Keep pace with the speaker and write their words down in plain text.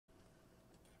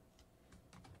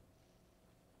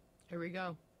Here we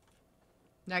go.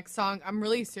 Next song. I'm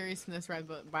really serious in this, Red,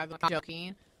 but by the way, I'm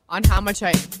joking on how much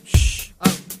I. Shh.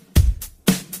 Oh.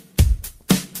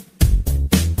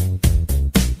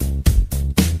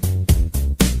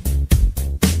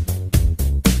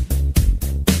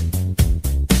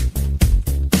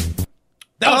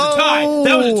 That was a tie.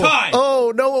 That was a tie.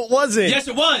 Oh, no, it wasn't. Yes,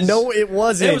 it was. No, it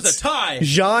wasn't. It was a tie.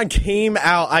 Jean came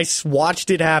out. I watched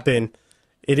it happen.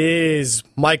 It is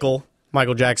Michael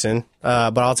Jackson,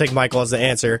 but I'll take Michael as the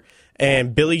answer.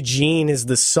 And Billie Jean is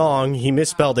the song. He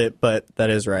misspelled it, but that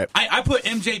is right. I put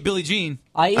MJ Billie Jean.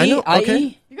 I know.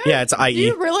 Okay. Yeah, it's IE. Do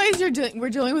you realize we're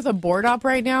dealing with a board op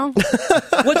right now?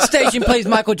 What station plays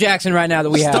Michael Jackson right now that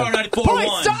we have? Star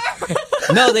 94.1.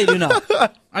 Star! No, they do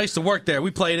not. I used to work there. We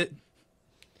played it.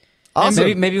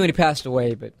 Awesome. Maybe when he passed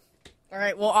away, but... All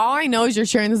right, well, all I know is you're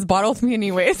sharing this bottle with me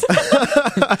anyways.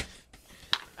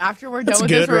 After we're done with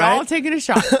this, we're all taking a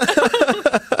shot.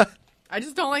 I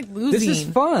just don't like losing. This is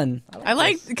fun. I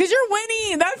like, because you're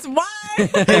winning. That's why.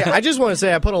 Hey, I just want to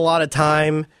say I put a lot of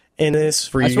time in this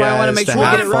for That's you guys. why I wanna make to sure we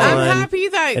have get it right. fun I'm happy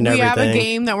that and we have a everything.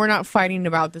 game that we're not fighting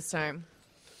about this time.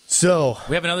 So,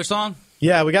 We have another song?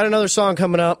 yeah, we got another song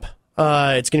coming up.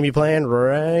 It's going to be playing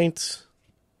right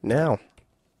now.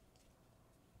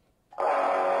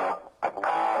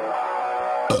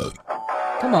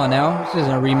 Come on now. This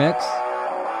isn't a remix.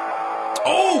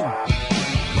 Oh!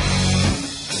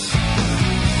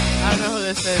 I don't know who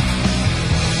this is.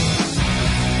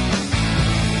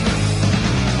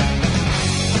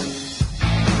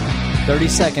 "30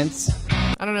 Seconds."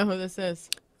 I don't know who this is.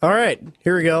 All right,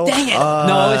 here we go. Dang it!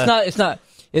 No, it's not.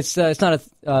 It's not. It's not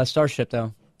a Starship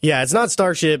though. Yeah, it's not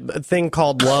Starship. A thing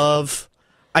called Love.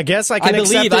 I guess I can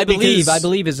accept it I believe. because- I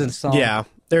believe is in the song. Yeah,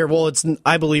 well, it's.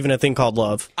 I believe in a thing called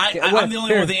love. I'm the only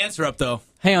Here. one with the answer up, though.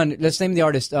 Hang on. Let's name the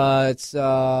artist. It's.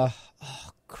 Oh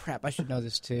crap! I should know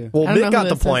this too. Well, I don't know Mick who got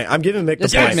the this point. I'm giving Mick the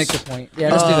Let's point. make the point.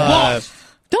 Yeah, let's do that.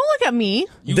 Don't look at me.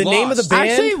 You The name of the lost. band?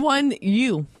 Actually, won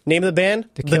you. Name of the band?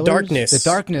 The Killers? Darkness. The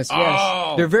Darkness. Yes,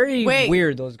 Oh. they're very Wait.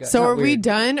 weird. Those guys. So Not are we weird.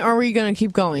 done, or are we going to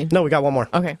keep going? No, we got one more.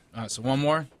 Okay. All right, so one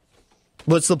more.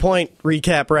 What's the point?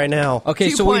 Recap right now.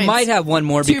 Okay, 2 so points. we might have one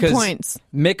more 2 because points.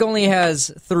 Mick only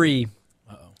has 3.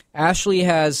 Ashley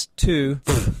has 2.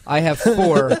 I have 4.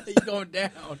 You're going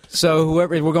down. So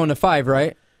whoever we're going to 5,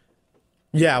 right?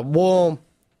 Yeah, well,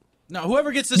 No,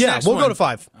 whoever gets this yeah, next we'll one. go to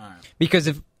 5. Because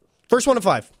if First one to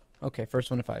 5. okay, first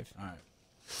one to 5. All right.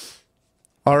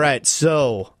 All right,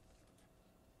 so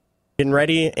getting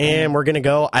ready, and we're gonna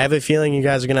go. I have a feeling you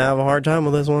guys are gonna have a hard time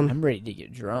with this one. I'm ready to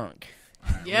get drunk.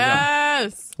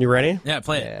 Yes. You ready? Yeah,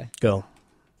 play it. Yeah. Go.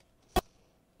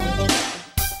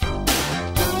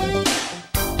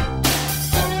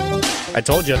 I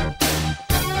told you.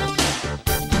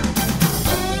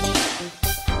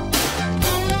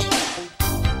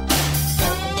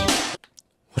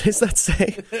 What does that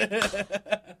say?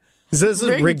 Is this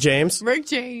Rick James? Rick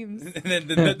James.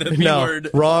 the B No, word.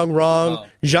 wrong. Oh.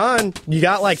 Jean, you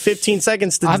got like 15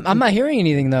 seconds to... I'm not hearing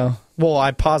anything though. Well,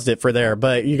 I paused it for there,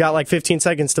 but you got like 15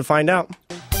 seconds to find out.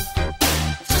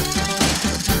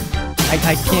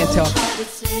 I can't tell.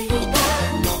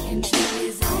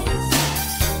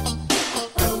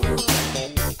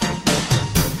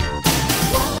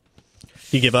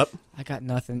 You give up? I got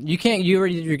nothing. You can't. You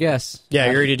already did your guess. Yeah,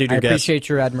 you already did your I guess. appreciate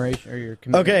your admiration or your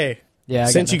commitment. Okay. Yeah. I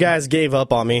got Since you nothing. guys gave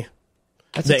up on me,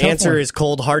 That's a the tough answer one. is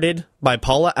Cold Hearted by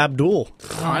Paula Abdul.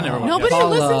 Oh, I never Nobody Paula.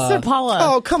 listens to Paula.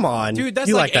 Oh, come on. Dude, that's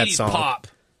you like that 80s song. pop.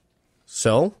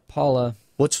 So, Paula.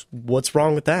 what's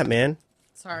wrong with that, man?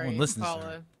 Sorry, Well, listen to Paula.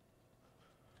 her.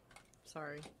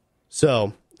 Sorry.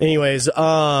 So, anyways,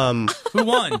 Who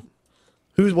won?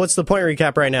 what's the point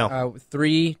recap right now?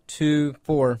 3, 2,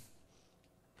 4.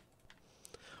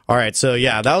 All right, so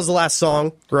yeah, that was the last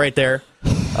song right there.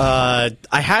 I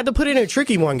had to put in a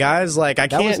tricky one, guys. Like, I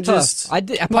That was can't tough. just... I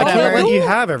can't Whatever. let let you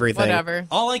have everything. Whatever.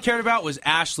 All I cared about was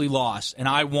Ashley lost, and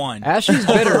I won. Ashley's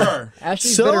Over bitter. her.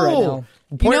 Ashley's So, bitter right now.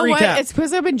 point You know recap. what? It's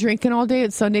because I've been drinking all day.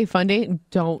 It's Sunday fun day.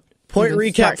 Don't. Point even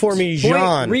recap start. for me, Point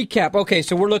Jean. recap. Okay,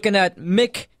 so we're looking at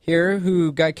Mick here,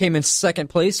 who came in second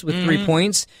place with 3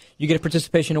 points. You get a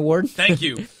participation award. Thank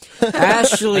you.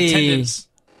 Ashley, Attendance.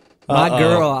 my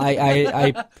girl,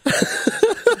 I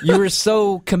you were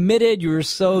so committed. You were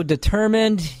so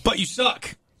determined. But you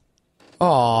suck.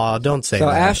 Aw, don't say So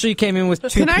that. Ashley came in with 2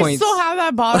 Can I points. still have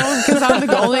that bottle? Because I'm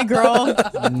the only girl.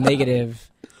 Negative.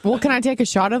 Well, can I take a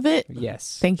shot of it?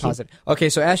 Yes. Thank you. Positive. Okay,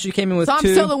 so Ashley came in with So I'm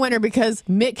 2. still the winner because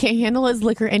Mick can't handle his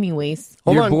liquor anyways.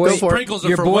 Hold Your on, boy- go for it. Sprinkles are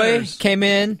Your for boy winners. came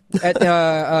in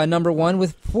at number 1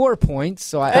 with 4 points.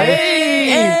 So I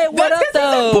Hey, what up that's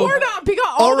 'cause he's though? bored up. He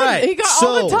got all All right, he got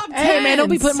all the so- top 10. Hey man, don't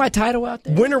be putting my title out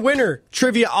there. Winner,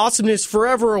 Trivia Awesomeness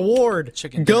Forever Award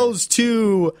Chicken goes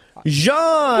to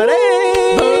Jean.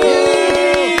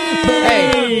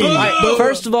 Hey,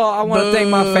 first of all, I want to thank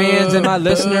my fans and my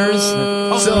listeners.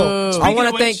 So, I want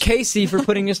of to thank which- Casey for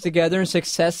putting us together and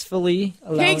successfully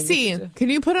allowing Casey, us to- can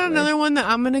you put on another one that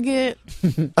I'm gonna get?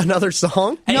 another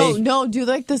song? No, do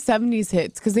like the 70s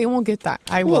hits because they won't get that.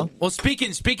 I will. Well,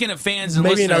 speaking of fans and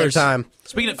Maybe listeners, another time.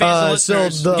 Speaking of fans So and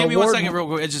listeners, the give me 1 award- second, real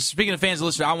quick. Just speaking of fans and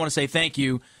listeners, I want to say thank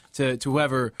you to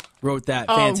whoever wrote that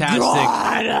Oh, fantastic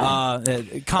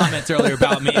comment earlier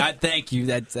about me. I thank you.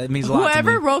 That means a lot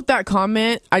Whoever to me. wrote that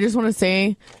comment, I just want to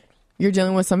say you're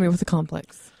dealing with somebody with a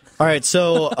complex. All right,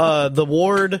 so the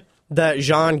award that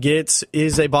Jean gets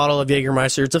is a bottle of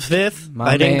Jägermeister. It's a 5th.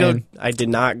 My I man. did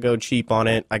not go cheap on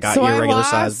it. I got So you a I regular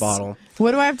lost. size bottle.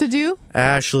 What do I have to do?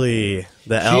 Ashley,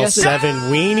 the has to-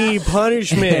 L7 weenie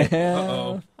punishment.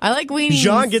 I like weenies.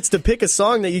 Jean gets to pick a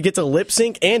song that you get to lip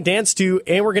sync and dance to,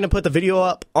 and we're going to put the video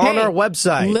up on Hey, our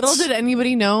website. Little did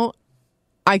anybody know,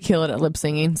 I kill it at lip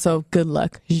singing. So good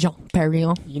luck, Jean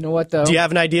Perrion. You know what though? Do you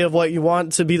have an idea of what you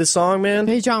want to be the song, man?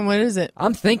 Hey, John, what is it?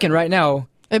 I'm thinking right now,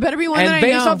 It better be one that and I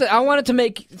based know. off that, I wanted to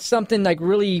make something like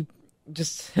really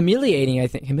just humiliating. I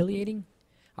think humiliating.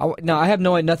 No, I have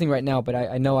nothing right now, but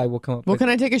I know I will come up. Well, with can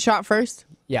I take a shot first?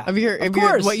 Yeah, Of your, of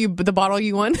course. the bottle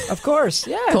you won. Of course,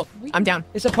 yeah. Cool. I'm down.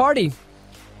 It's a party.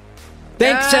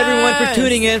 Thanks everyone for Yes.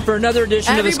 tuning in for another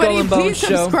edition of the Skull Everybody, and Bones please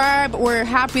Show. subscribe. We're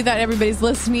happy that everybody's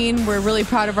listening. We're really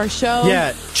proud of our show.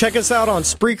 Yeah, check us out on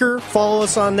Spreaker. Follow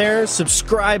us on there.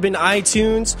 Subscribe in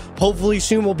iTunes. Hopefully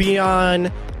soon we'll be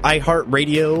on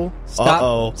iHeartRadio.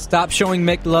 Stop showing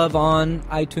Mick love on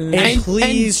iTunes. And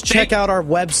please and- check out our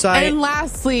website. And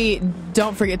lastly,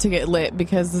 don't forget to get lit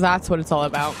because that's what it's all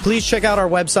about. Please check out our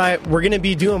website. We're going to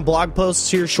be doing blog posts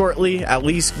here shortly. At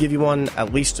least give you one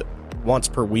at least once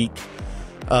per week.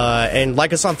 And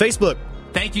like us on Facebook.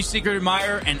 Thank you, Secret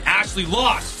Admirer, and Ashley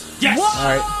lost. Yes. All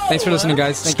right. Thanks for listening,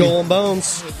 guys. Thank you. Skull and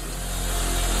Bones.